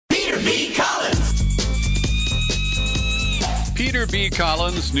B. Collins. Peter B.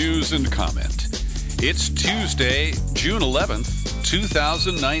 Collins, News and Comment. It's Tuesday, June 11th,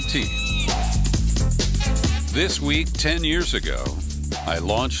 2019. This week, 10 years ago, I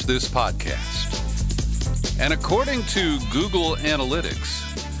launched this podcast. And according to Google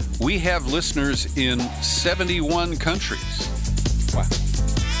Analytics, we have listeners in 71 countries. Wow.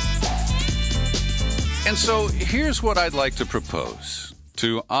 And so here's what I'd like to propose.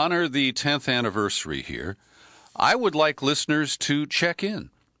 To honor the 10th anniversary here, I would like listeners to check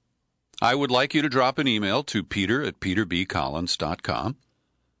in. I would like you to drop an email to peter@peterbcollins.com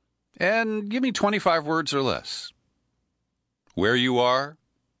and give me 25 words or less. Where you are,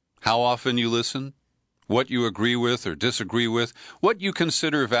 how often you listen, what you agree with or disagree with, what you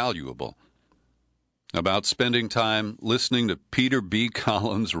consider valuable about spending time listening to Peter B.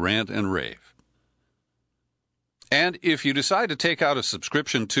 Collins rant and rave. And if you decide to take out a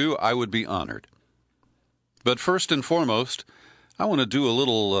subscription too, I would be honored. But first and foremost, I want to do a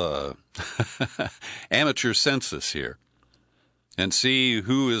little amateur census here and see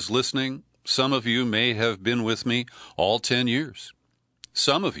who is listening. Some of you may have been with me all 10 years.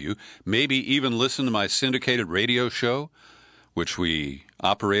 Some of you maybe even listened to my syndicated radio show, which we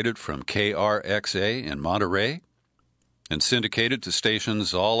operated from KRXA in Monterey and syndicated to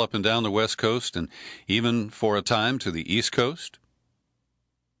stations all up and down the West Coast and even for a time to the East Coast.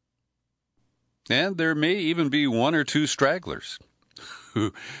 And there may even be one or two stragglers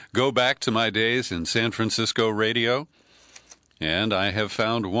who go back to my days in San Francisco radio, and I have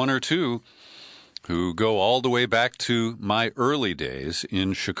found one or two who go all the way back to my early days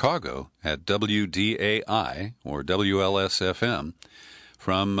in Chicago at WDAI, or WLS-FM,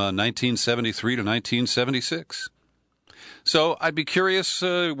 from 1973 to 1976. So I'd be curious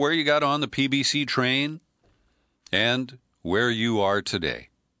where you got on the PBC train and where you are today.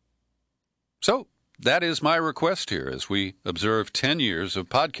 So that is my request here as we observe 10 years of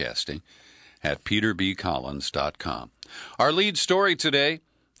podcasting at peterbcollins.com. Our lead story today,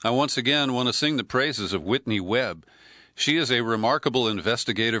 I once again want to sing the praises of Whitney Webb. She is a remarkable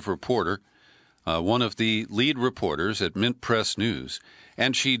investigative reporter, one of the lead reporters at Mint Press News,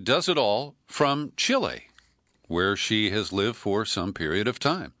 and she does it all from Chile, where she has lived for some period of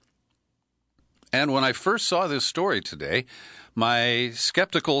time. And when I first saw this story today, my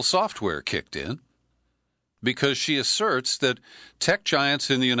skeptical software kicked in because she asserts that tech giants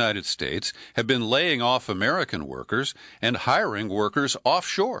in the United States have been laying off American workers and hiring workers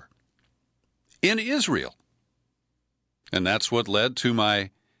offshore in Israel. And that's what led to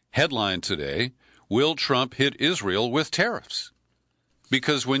my headline today, Will Trump Hit Israel with Tariffs?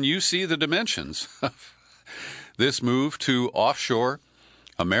 Because when you see the dimensions of this move to offshore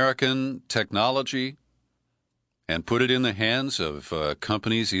American technology and put it in the hands of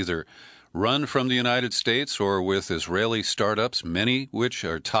companies either run from the United States or with Israeli startups, many which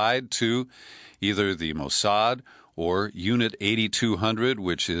are tied to either the Mossad or Unit 8200,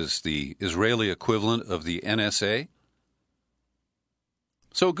 which is the Israeli equivalent of the NSA.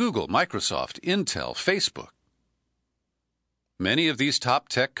 So Google, Microsoft, Intel, Facebook. Many of these top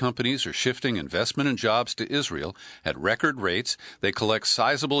tech companies are shifting investment and jobs to Israel at record rates. They collect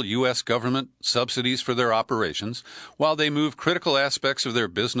sizable U.S. government subsidies for their operations, while they move critical aspects of their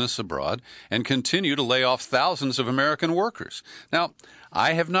business abroad and continue to lay off thousands of American workers. Now,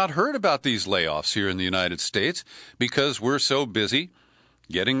 I have not heard about these layoffs here in the United States because we're so busy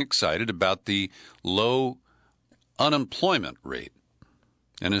getting excited about the low unemployment rate.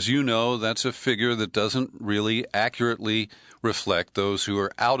 And as you know, that's a figure that doesn't really accurately reflect those who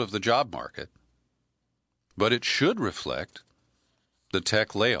are out of the job market. But it should reflect the tech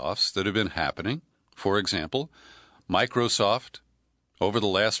layoffs that have been happening. For example, Microsoft, over the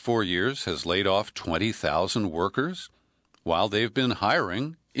last 4 years, has laid off 20,000 workers while they've been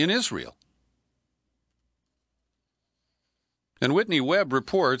hiring in Israel. And Whitney Webb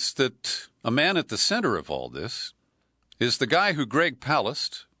reports that a man at the center of all this is the guy who Greg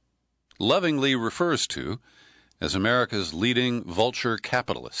Palast lovingly refers to as America's leading vulture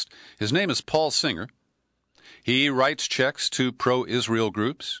capitalist. His name is Paul Singer. He writes checks to pro-Israel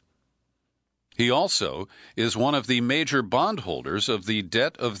groups. He also is one of the major bondholders of the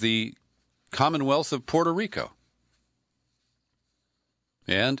debt of the Commonwealth of Puerto Rico.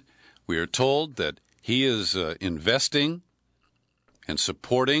 And we are told that he is investing and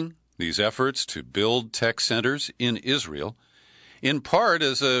supporting these efforts to build tech centers in Israel, in part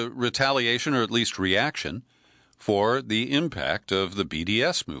as a retaliation or at least reaction for the impact of the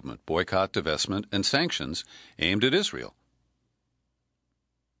BDS movement, boycott, divestment, and sanctions aimed at Israel.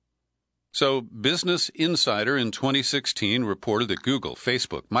 So Business Insider in 2016 reported that Google,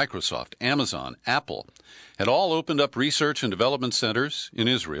 Facebook, Microsoft, Amazon, Apple had all opened up research and development centers in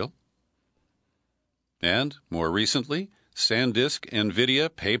Israel. And, more recently, SanDisk, NVIDIA,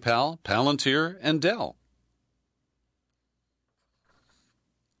 PayPal, Palantir, and Dell.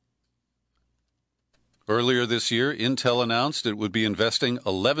 Earlier this year, Intel announced it would be investing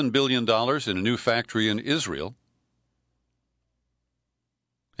 $11 billion in a new factory in Israel,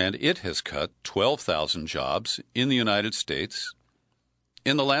 and it has cut 12,000 jobs in the United States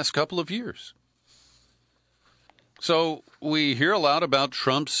in the last couple of years. So we hear a lot about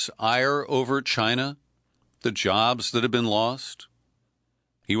Trump's ire over China, the jobs that have been lost.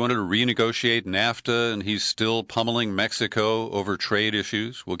 He wanted to renegotiate NAFTA, and he's still pummeling Mexico over trade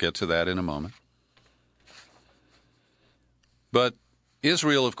issues. We'll get to that in a moment. But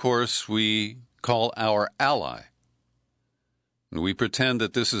Israel, of course, we call our ally. We pretend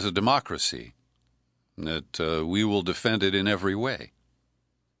that this is a democracy, that we will defend it in every way.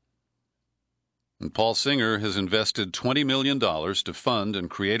 And Paul Singer has invested $20 million to fund and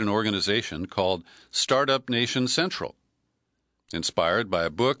create an organization called Startup Nation Central, inspired by a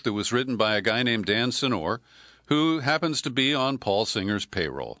book that was written by a guy named Dan Senor, who happens to be on Paul Singer's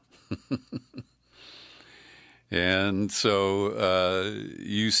payroll. And so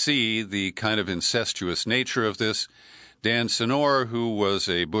you see the kind of incestuous nature of this. Dan Senor, who was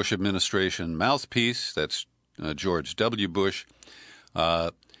a Bush administration mouthpiece, that's George W. Bush,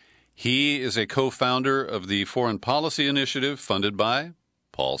 he is a co-founder of the Foreign Policy Initiative funded by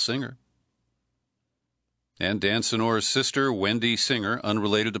Paul Singer. And Dan Senor's sister, Wendy Singer,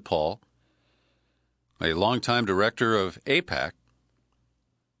 unrelated to Paul, a longtime director of AIPAC,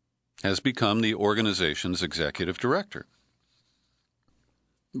 has become the organization's executive director.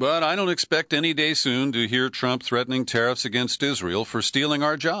 But I don't expect any day soon to hear Trump threatening tariffs against Israel for stealing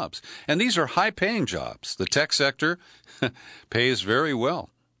our jobs. And these are high-paying jobs. The tech sector pays very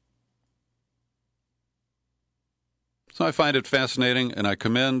well. So I find it fascinating, and I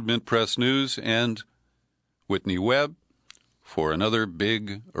commend Mint Press News and Whitney Webb for another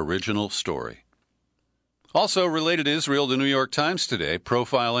big original story. Also related to Israel, the New York Times today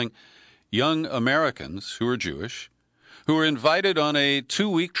profiling young Americans who are Jewish, who were invited on a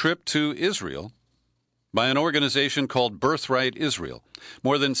 2-week trip to Israel by an organization called Birthright Israel.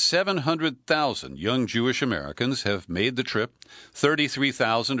 More than 700,000 young Jewish Americans have made the trip.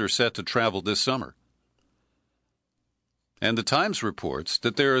 33,000 are set to travel this summer. And the Times reports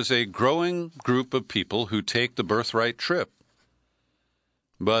that there is a growing group of people who take the Birthright trip,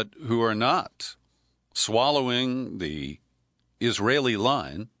 but who are not swallowing the Israeli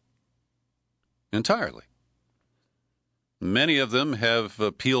line entirely. Many of them have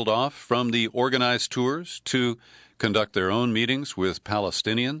peeled off from the organized tours to conduct their own meetings with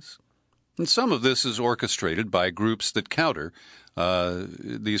Palestinians. And some of this is orchestrated by groups that counter.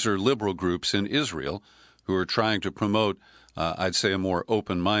 These are liberal groups in Israel who are trying to promote, I'd say, a more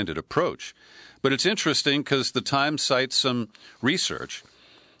open-minded approach. But it's interesting because the Times cites some research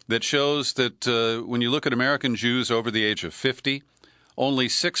that shows that when you look at American Jews over the age of 50, only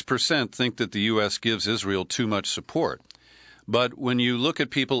 6% think that the U.S. gives Israel too much support. But when you look at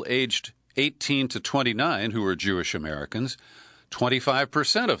people aged 18 to 29 who are Jewish Americans,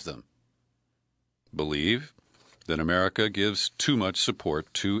 25% of them believe that America gives too much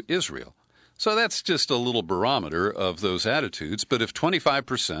support to Israel. So that's just a little barometer of those attitudes. But if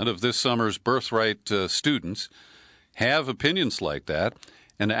 25% of this summer's Birthright students have opinions like that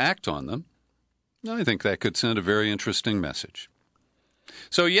and act on them, I think that could send a very interesting message.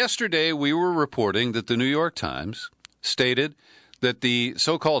 So yesterday we were reporting that the New York Times stated that the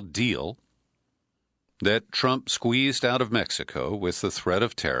so-called deal that Trump squeezed out of Mexico with the threat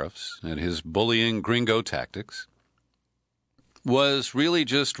of tariffs and his bullying gringo tactics was really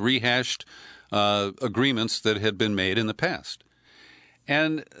just rehashed agreements that had been made in the past.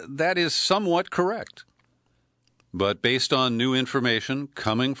 And that is somewhat correct. But based on new information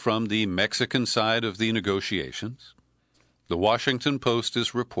coming from the Mexican side of the negotiations, the Washington Post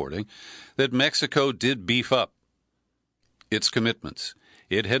is reporting that Mexico did beef up its commitments.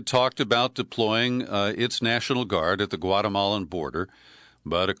 It had talked about deploying its National Guard at the Guatemalan border,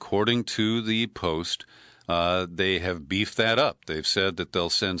 but according to the Post, they have beefed that up. They've said that they'll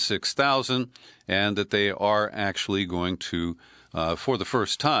send 6,000 and that they are actually going to, for the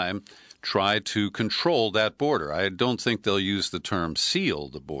first time, try to control that border. I don't think they'll use the term seal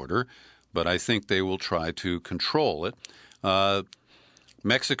the border, but I think they will try to control it.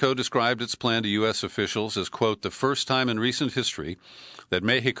 Mexico described its plan to U.S. officials as, quote, the first time in recent history that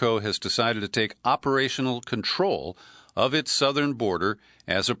Mexico has decided to take operational control of its southern border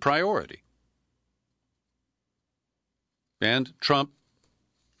as a priority. And Trump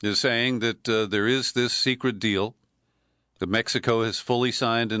is saying that there is this secret deal that Mexico has fully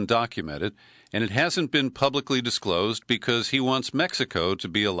signed and documented, and it hasn't been publicly disclosed because he wants Mexico to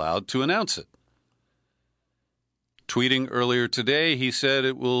be allowed to announce it. Tweeting earlier today, he said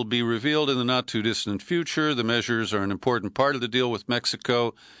it will be revealed in the not-too-distant future. The measures are an important part of the deal with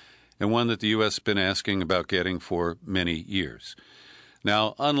Mexico and one that the U.S. has been asking about getting for many years.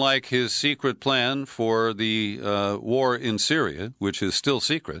 Now, unlike his secret plan for the war in Syria, which is still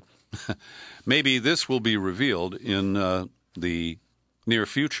secret, maybe this will be revealed in the near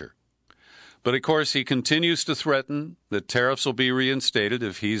future. But, of course, he continues to threaten that tariffs will be reinstated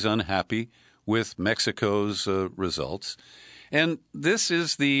if he's unhappy with Mexico's results. And this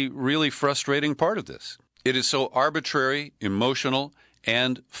is the really frustrating part of this. It is so arbitrary, emotional,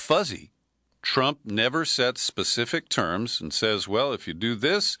 and fuzzy. Trump never sets specific terms and says, well, if you do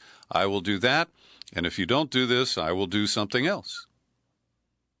this, I will do that, and if you don't do this, I will do something else.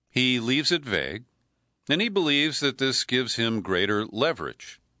 He leaves it vague, and he believes that this gives him greater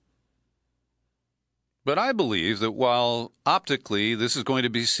leverage. But I believe that while optically this is going to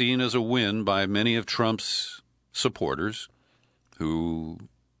be seen as a win by many of Trump's supporters who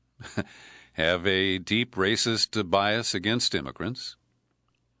have a deep racist bias against immigrants,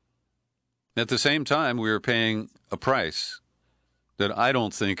 at the same time we are paying a price that I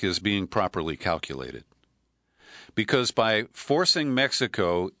don't think is being properly calculated. Because by forcing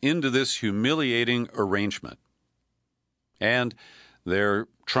Mexico into this humiliating arrangement, and they're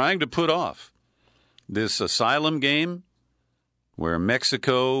trying to put off this asylum game where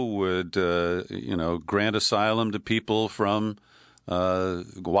Mexico would, grant asylum to people from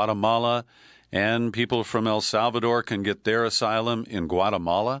Guatemala, and people from El Salvador can get their asylum in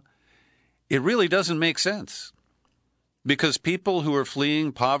Guatemala. It really doesn't make sense, because people who are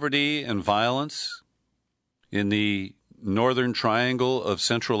fleeing poverty and violence in the northern triangle of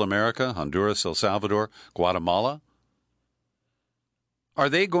Central America, Honduras, El Salvador, Guatemala, are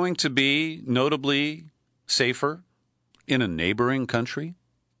they going to be notably safer in a neighboring country?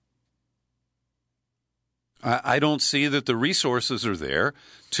 I don't see that the resources are there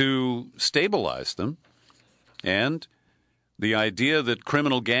to stabilize them. And the idea that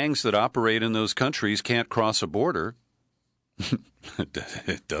criminal gangs that operate in those countries can't cross a border,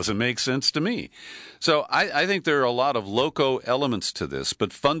 it doesn't make sense to me. So I think there are a lot of loco elements to this,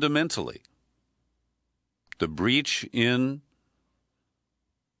 but fundamentally, the breach in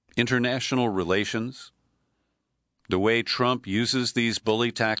international relations, the way Trump uses these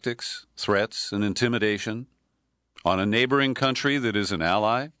bully tactics, threats, and intimidation on a neighboring country that is an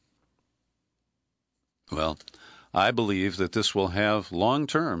ally, well, I believe that this will have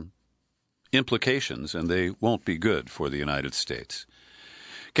long-term implications, and they won't be good for the United States.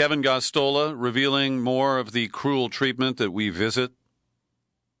 Kevin Gosztola revealing more of the cruel treatment that we visit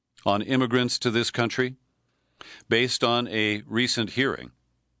on immigrants to this country based on a recent hearing.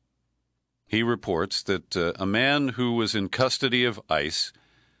 He reports that a man who was in custody of ICE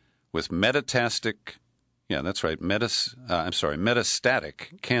with metastatic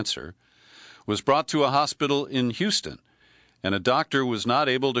cancer was brought to a hospital in Houston, and a doctor was not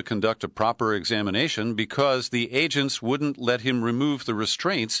able to conduct a proper examination because the agents wouldn't let him remove the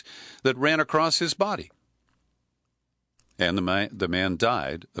restraints that ran across his body. And the man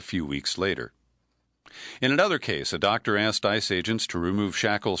died a few weeks later. In another case, a doctor asked ICE agents to remove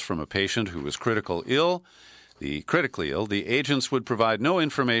shackles from a patient who was critically ill. The agents would provide no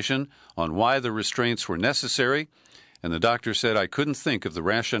information on why the restraints were necessary, and the doctor said, "I couldn't think of the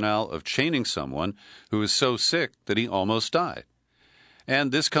rationale of chaining someone who is so sick that he almost died."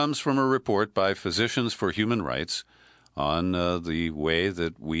 And this comes from a report by Physicians for Human Rights on the way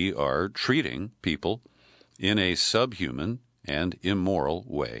that we are treating people in a subhuman and immoral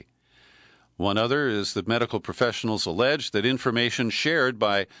way. One other is that medical professionals allege that information shared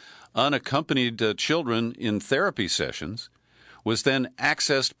by unaccompanied children in therapy sessions was then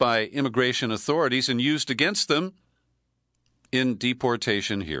accessed by immigration authorities and used against them in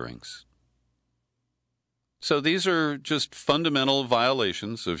deportation hearings. So these are just fundamental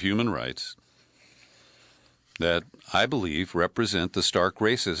violations of human rights that I believe represent the stark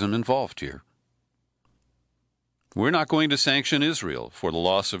racism involved here. We're not going to sanction Israel for the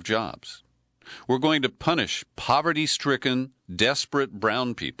loss of jobs. We're going to punish poverty-stricken, desperate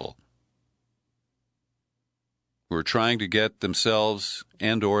brown people who are trying to get themselves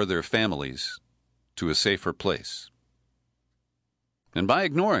and/or their families to a safer place. And by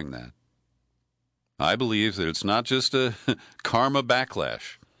ignoring that, I believe that it's not just a karma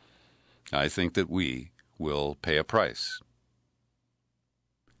backlash. I think that we will pay a price.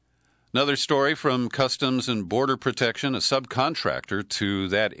 Another story from Customs and Border Protection, a subcontractor to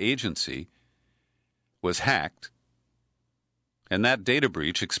that agency was hacked, and that data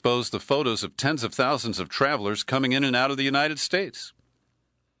breach exposed the photos of tens of thousands of travelers coming in and out of the United States.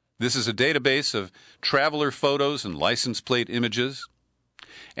 This is a database of traveler photos and license plate images,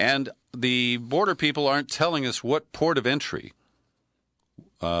 and the border people aren't telling us what port of entry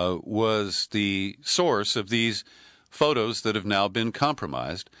was the source of these photos that have now been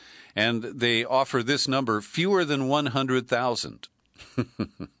compromised, and they offer this number fewer than 100,000.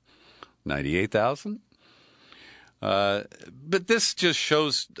 98,000? But this just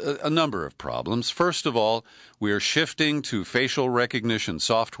shows a number of problems. First of all, we are shifting to facial recognition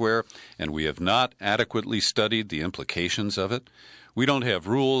software, and we have not adequately studied the implications of it. We don't have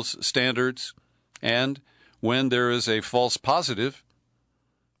rules, standards, and when there is a false positive,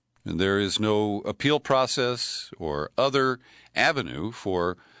 there is no appeal process or other avenue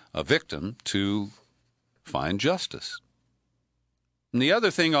for a victim to find justice. And the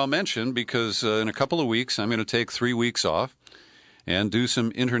other thing I'll mention, because in a couple of weeks I'm going to take 3 weeks off and do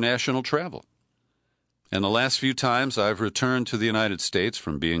some international travel. And the last few times I've returned to the United States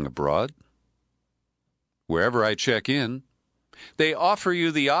from being abroad, wherever I check in, they offer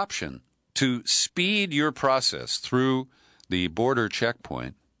you the option to speed your process through the border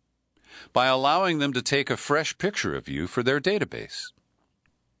checkpoint by allowing them to take a fresh picture of you for their database.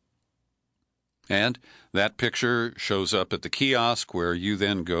 And that picture shows up at the kiosk where you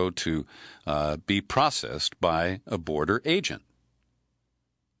then go to be processed by a border agent.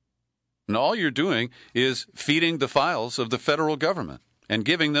 And all you're doing is feeding the files of the federal government and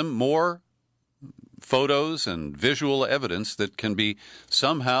giving them more photos and visual evidence that can be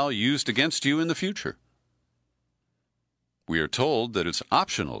somehow used against you in the future. We are told that it's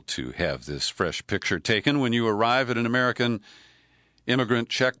optional to have this fresh picture taken when you arrive at an American immigrant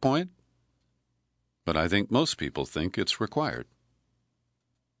checkpoint, but I think most people think it's required.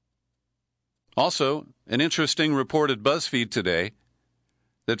 Also, an interesting report at BuzzFeed today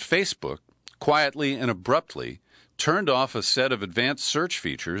that Facebook quietly and abruptly turned off a set of advanced search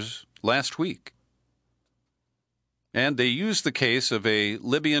features last week. And they used the case of a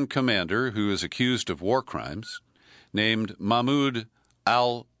Libyan commander who is accused of war crimes named Mahmoud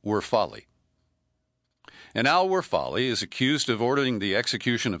al-Warfali. And al-Warfali is accused of ordering the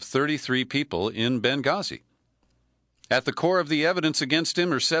execution of 33 people in Benghazi. At the core of the evidence against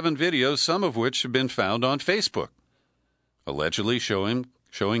him are 7 videos, some of which have been found on Facebook, allegedly showing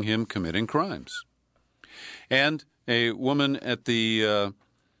him committing crimes. And a woman at the,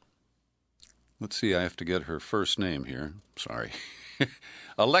 let's see, I have to get her first name here. Sorry.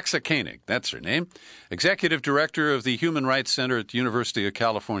 Alexa Koenig, that's her name, executive director of the Human Rights Center at the University of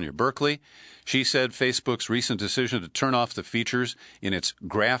California, Berkeley. She said Facebook's recent decision to turn off the features in its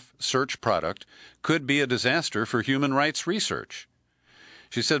graph search product could be a disaster for human rights research.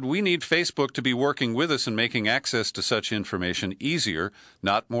 She said, "We need Facebook to be working with us and making access to such information easier,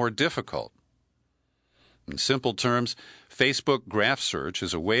 not more difficult." In simple terms, Facebook graph search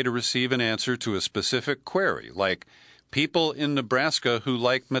is a way to receive an answer to a specific query, like people in Nebraska who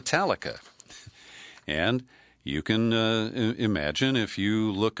like Metallica. And you can imagine if you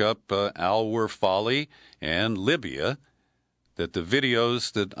look up al-Warfali and Libya, that the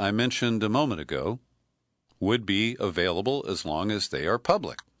videos that I mentioned a moment ago would be available as long as they are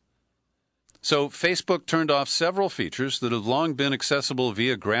public. So Facebook turned off several features that have long been accessible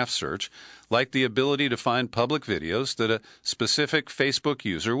via graph search, like the ability to find public videos that a specific Facebook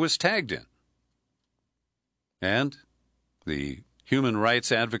user was tagged in. And the human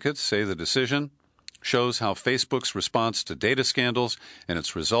rights advocates say the decision shows how Facebook's response to data scandals and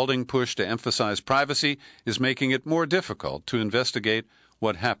its resulting push to emphasize privacy is making it more difficult to investigate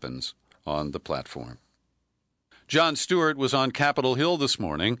what happens on the platform. Jon Stewart was on Capitol Hill this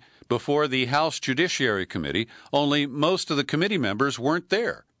morning before the House Judiciary Committee, only most of the committee members weren't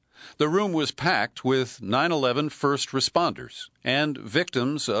there. The room was packed with 9/11 first responders and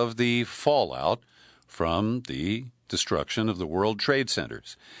victims of the fallout from the destruction of the World Trade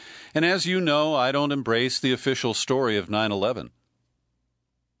Centers. And as you know, I don't embrace the official story of 9/11.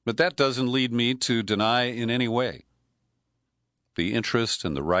 But that doesn't lead me to deny in any way the interest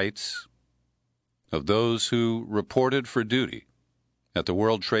and the rights of those who reported for duty at the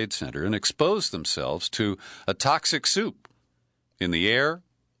World Trade Center and exposed themselves to a toxic soup in the air,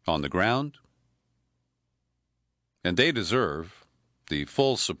 on the ground. And they deserve the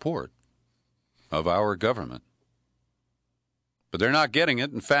full support of our government. But they're not getting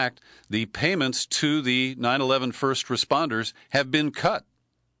it. In fact, the payments to the 9/11 first responders have been cut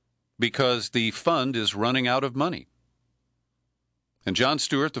because the fund is running out of money. And Jon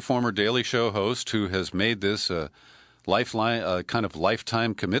Stewart, the former Daily Show host, who has made this a kind of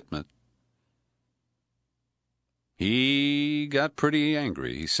lifetime commitment, he got pretty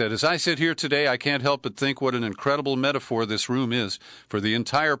angry. He said, "As I sit here today, I can't help but think what an incredible metaphor this room is for the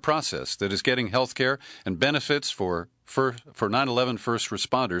entire process that is getting health care and benefits for 9/11 first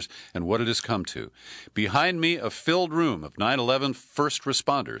responders and what it has come to. Behind me, a filled room of 9/11 first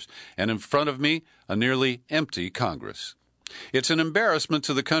responders, and in front of me, a nearly empty Congress. It's an embarrassment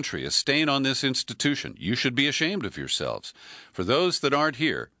to the country, a stain on this institution. You should be ashamed of yourselves. For those that aren't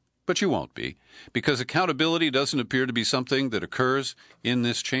here, but you won't be, because accountability doesn't appear to be something that occurs in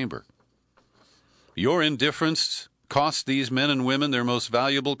this chamber. Your indifference costs these men and women their most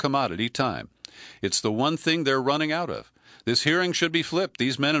valuable commodity, time. It's the one thing they're running out of. This hearing should be flipped.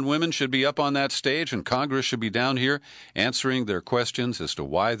 These men and women should be up on that stage, and Congress should be down here answering their questions as to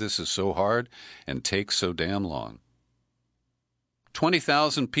why this is so hard and takes so damn long.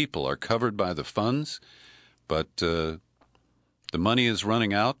 20,000 people are covered by the funds, but the money is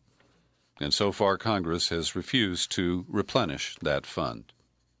running out. And so far, Congress has refused to replenish that fund.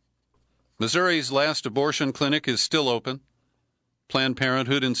 Missouri's last abortion clinic is still open. Planned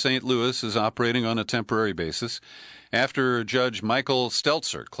Parenthood in St. Louis is operating on a temporary basis after Judge Michael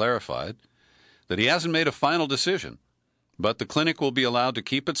Stelzer clarified that he hasn't made a final decision, but the clinic will be allowed to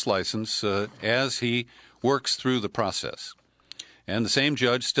keep its license as he works through the process. And the same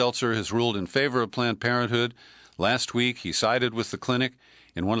Judge Stelzer has ruled in favor of Planned Parenthood. Last week, he sided with the clinic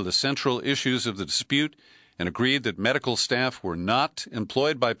in one of the central issues of the dispute and agreed that medical staff were not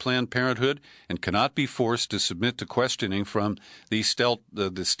employed by Planned Parenthood and cannot be forced to submit to questioning from the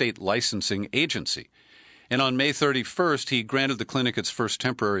state licensing agency. And on May 31st, he granted the clinic its first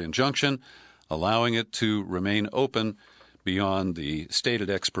temporary injunction, allowing it to remain open beyond the stated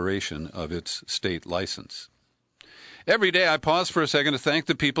expiration of its state license. Every day I pause for a second to thank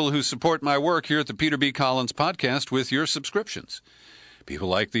the people who support my work here at the Peter B. Collins Podcast with your subscriptions. People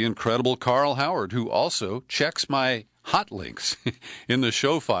like the incredible Carl Howard, who also checks my hot links in the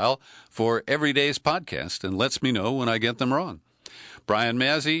show file for every day's podcast and lets me know when I get them wrong. Brian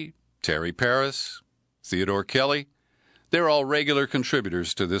Mazzy, Terry Paris, Theodore Kelly, they're all regular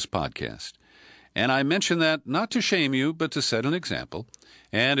contributors to this podcast. And I mention that not to shame you, but to set an example.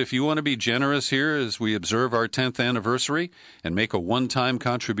 And if you want to be generous here as we observe our 10th anniversary and make a one-time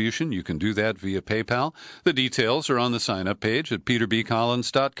contribution, you can do that via PayPal. The details are on the sign-up page at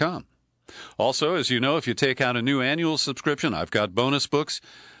peterbcollins.com. Also, as you know, if you take out a new annual subscription, I've got bonus books.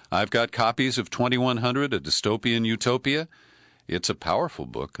 I've got copies of 2100, A Dystopian Utopia. It's a powerful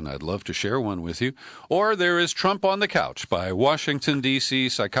book, and I'd love to share one with you. Or there is Trump on the Couch by Washington, D.C.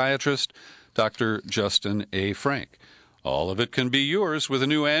 psychiatrist Dr. Justin A. Frank. All of it can be yours with a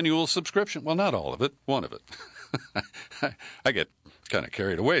new annual subscription. Well, not all of it, one of it. I get kind of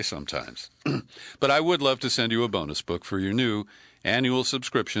carried away sometimes. But I would love to send you a bonus book for your new annual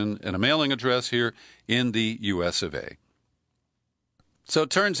subscription and a mailing address here in the U.S. of A. So it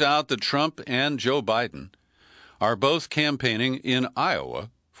turns out that Trump and Joe Biden are both campaigning in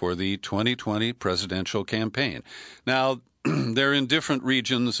Iowa for the 2020 presidential campaign. Now, they're in different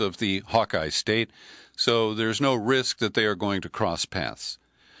regions of the Hawkeye state, so there's no risk that they are going to cross paths.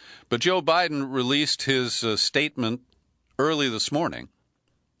 But Joe Biden released his statement early this morning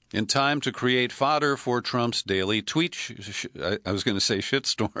in time to create fodder for Trump's daily tweet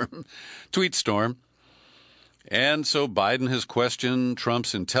storm. And so Biden has questioned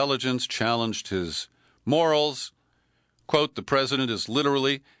Trump's intelligence, challenged his morals. Quote, the president is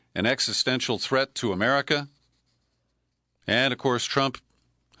literally an existential threat to America. And, of course, Trump,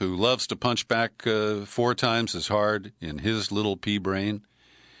 who loves to punch back 4 times as hard in his little pea brain,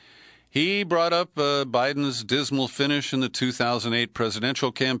 he brought up Biden's dismal finish in the 2008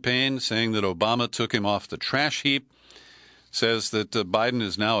 presidential campaign, saying that Obama took him off the trash heap, says that Biden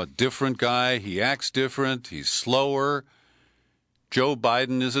is now a different guy, he acts different, he's slower. Joe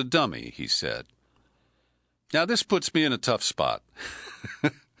Biden is a dummy, he said. Now, this puts me in a tough spot.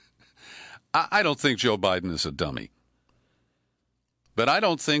 I don't think Joe Biden is a dummy. But I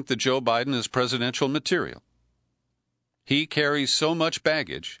don't think that Joe Biden is presidential material. He carries so much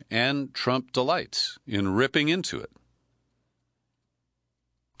baggage, and Trump delights in ripping into it.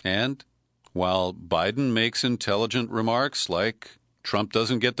 And while Biden makes intelligent remarks like Trump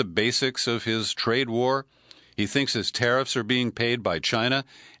doesn't get the basics of his trade war, he thinks his tariffs are being paid by China,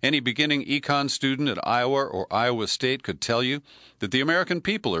 any beginning econ student at Iowa or Iowa State could tell you that the American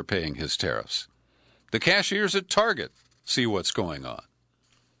people are paying his tariffs. The cashiers at Target see what's going on.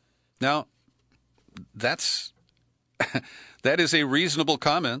 Now, that is a reasonable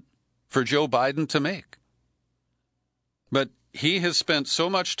comment for Joe Biden to make. But he has spent so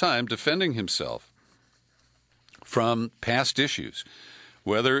much time defending himself from past issues,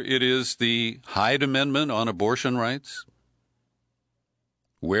 whether it is the Hyde Amendment on abortion rights,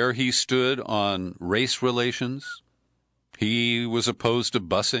 where he stood on race relations. He was opposed to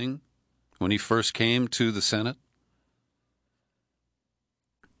busing when he first came to the Senate.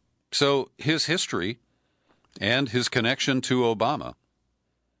 So his history and his connection to Obama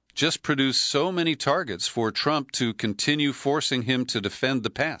just produced so many targets for Trump to continue forcing him to defend the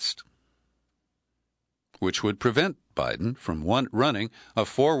past, which would prevent Biden from running a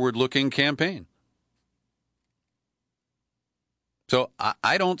forward-looking campaign. So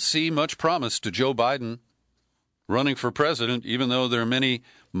I don't see much promise to Joe Biden running for president, even though there are many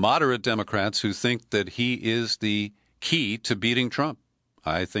moderate Democrats who think that he is the key to beating Trump.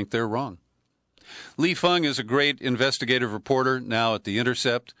 I think they're wrong. Lee Fung is a great investigative reporter now at The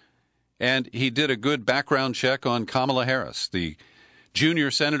Intercept, and he did a good background check on Kamala Harris, the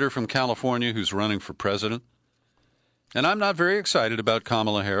junior senator from California who's running for president. And I'm not very excited about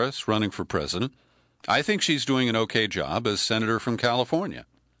Kamala Harris running for president. I think she's doing an okay job as senator from California.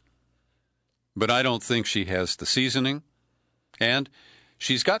 But I don't think she has the seasoning, and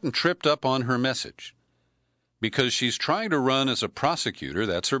she's gotten tripped up on her message because she's trying to run as a prosecutor.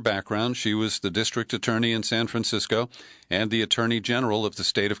 That's her background. She was the district attorney in San Francisco and the attorney general of the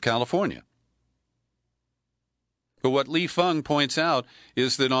state of California. But what Lee Fung points out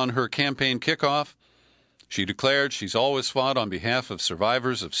is that on her campaign kickoff, she declared she's always fought on behalf of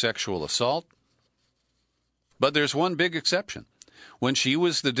survivors of sexual assault. But there's one big exception. When she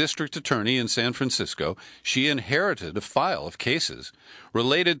was the district attorney in San Francisco, she inherited a file of cases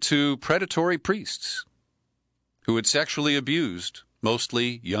related to predatory priests who had sexually abused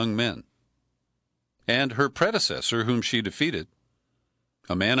mostly young men. And her predecessor, whom she defeated,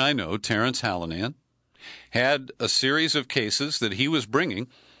 a man I know, Terrence Hallinan, had a series of cases that he was bringing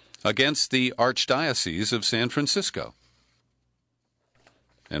against the Archdiocese of San Francisco.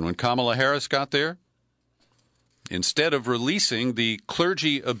 And when Kamala Harris got there, instead of releasing the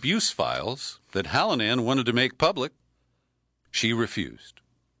clergy abuse files that Hallinan wanted to make public, she refused.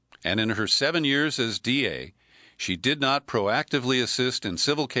 And in her 7 years as DA, she did not proactively assist in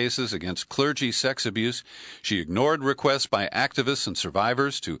civil cases against clergy sex abuse. She ignored requests by activists and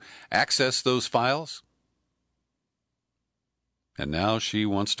survivors to access those files. And now she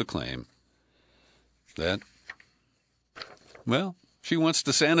wants to claim that, well, she wants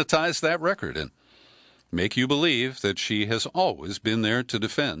to sanitize that record and make you believe that she has always been there to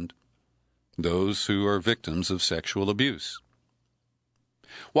defend those who are victims of sexual abuse.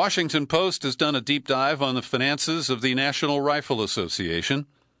 Washington Post has done a deep dive on the finances of the National Rifle Association,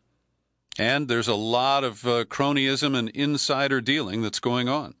 and there's a lot of cronyism and insider dealing that's going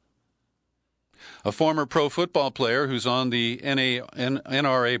on. A former pro football player who's on the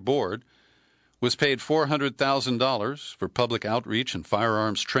NRA board was paid $400,000 for public outreach and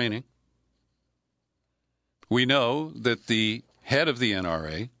firearms training. We know that the head of the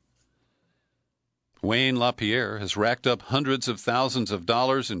NRA, Wayne LaPierre, has racked up hundreds of thousands of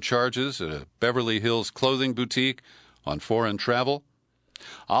dollars in charges at a Beverly Hills clothing boutique on foreign travel.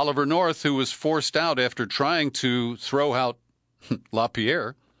 Oliver North, who was forced out after trying to throw out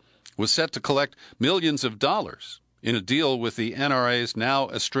LaPierre, was set to collect millions of dollars in a deal with the NRA's now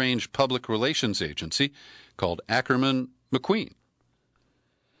estranged public relations agency called Ackerman McQueen.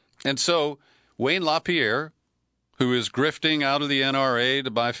 And so Wayne LaPierre, who is grifting out of the NRA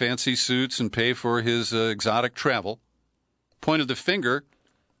to buy fancy suits and pay for his exotic travel, pointed the finger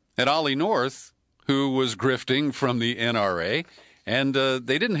at Ollie North, who was grifting from the NRA, and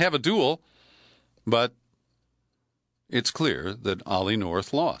they didn't have a duel, but it's clear that Ollie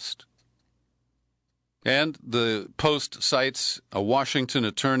North lost. And the Post cites a Washington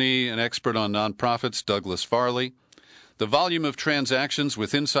attorney and expert on nonprofits, Douglas Farley. The volume of transactions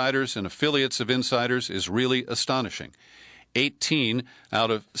with insiders and affiliates of insiders is really astonishing. 18 out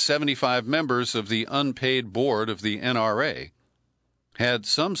of 75 members of the unpaid board of the NRA had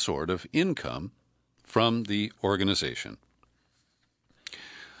some sort of income from the organization.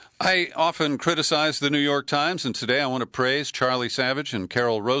 I often criticize the New York Times, and today I want to praise Charlie Savage and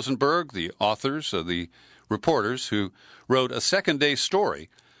Carol Rosenberg, the authors, the reporters who wrote a second-day story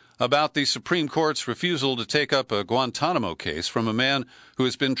about the Supreme Court's refusal to take up a Guantanamo case from a man who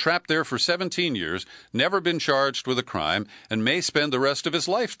has been trapped there for 17 years, never been charged with a crime, and may spend the rest of his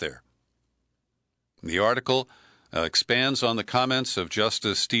life there. The article expands on the comments of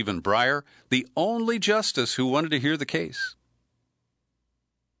Justice Stephen Breyer, the only justice who wanted to hear the case.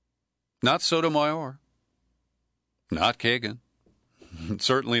 Not Sotomayor, not Kagan,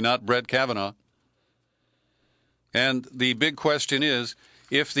 certainly not Brett Kavanaugh. And the big question is,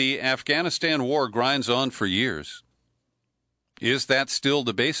 if the Afghanistan war grinds on for years, is that still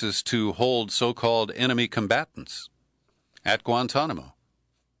the basis to hold so-called enemy combatants at Guantanamo?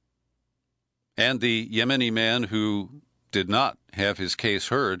 And the Yemeni man who did not have his case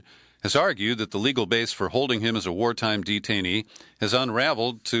heard has argued that the legal base for holding him as a wartime detainee has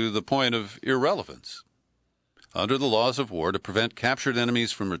unraveled to the point of irrelevance. Under the laws of war, to prevent captured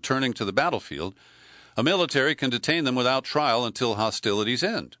enemies from returning to the battlefield, a military can detain them without trial until hostilities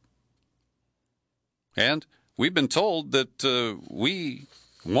end. And we've been told that we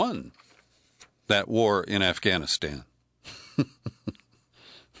won that war in Afghanistan.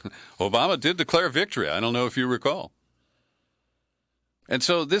 Obama did declare victory. I don't know if you recall. And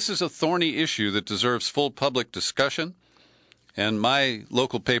so this is a thorny issue that deserves full public discussion. And my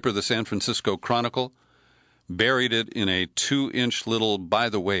local paper, the San Francisco Chronicle, buried it in a 2-inch little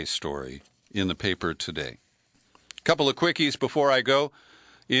by-the-way story in the paper today. A couple of quickies before I go.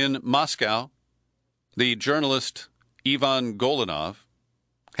 In Moscow, the journalist Ivan Golinov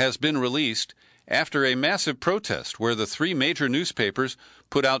has been released after a massive protest where the 3 major newspapers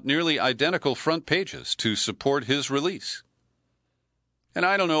put out nearly identical front pages to support his release. And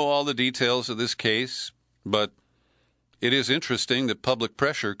I don't know all the details of this case, but it is interesting that public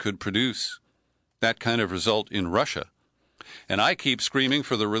pressure could produce that kind of result in Russia. And I keep screaming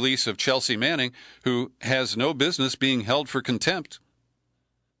for the release of Chelsea Manning, who has no business being held for contempt.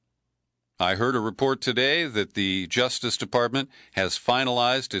 I heard a report today that the Justice Department has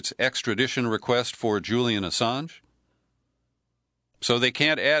finalized its extradition request for Julian Assange, so they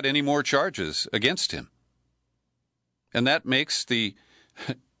can't add any more charges against him. And that makes the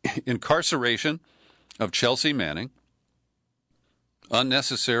incarceration of Chelsea Manning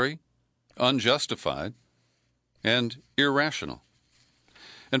unnecessary, unjustified, and irrational.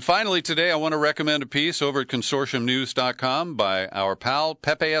 And finally today, I want to recommend a piece over at consortiumnews.com by our pal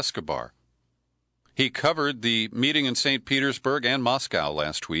Pepe Escobar. He covered the meeting in St. Petersburg and Moscow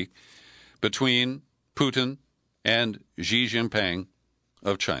last week between Putin and Xi Jinping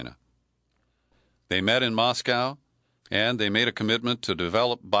of China. They met in Moscow, and they made a commitment to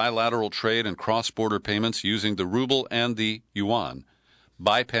develop bilateral trade and cross-border payments using the ruble and the yuan,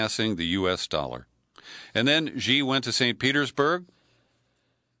 bypassing the U.S. dollar. And then Xi went to St. Petersburg,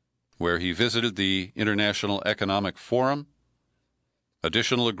 where he visited the International Economic Forum.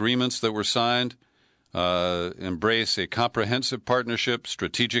 Additional agreements that were signed embrace a comprehensive partnership,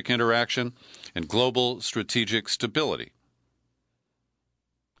 strategic interaction, and global strategic stability.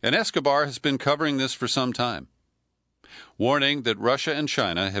 And Escobar has been covering this for some time, warning that Russia and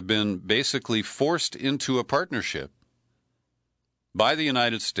China have been basically forced into a partnership by the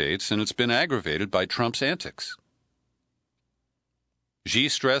United States, and it's been aggravated by Trump's antics. Xi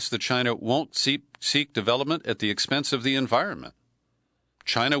stressed that China won't seek development at the expense of the environment.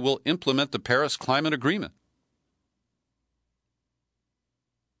 China will implement the Paris Climate Agreement.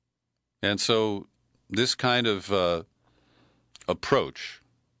 And so this kind of approach,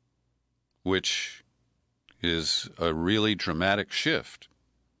 which is a really dramatic shift,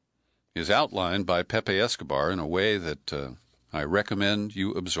 is outlined by Pepe Escobar in a way that I recommend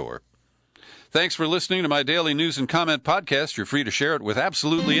you absorb. Thanks for listening to my daily news and comment podcast. You're free to share it with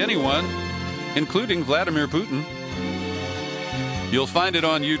absolutely anyone, including Vladimir Putin. You'll find it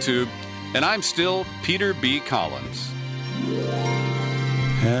on YouTube, and I'm still Peter B. Collins.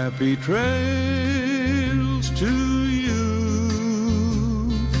 Happy trails to you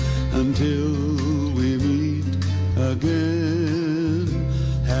until we meet again.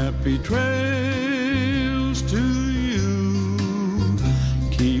 Happy trails.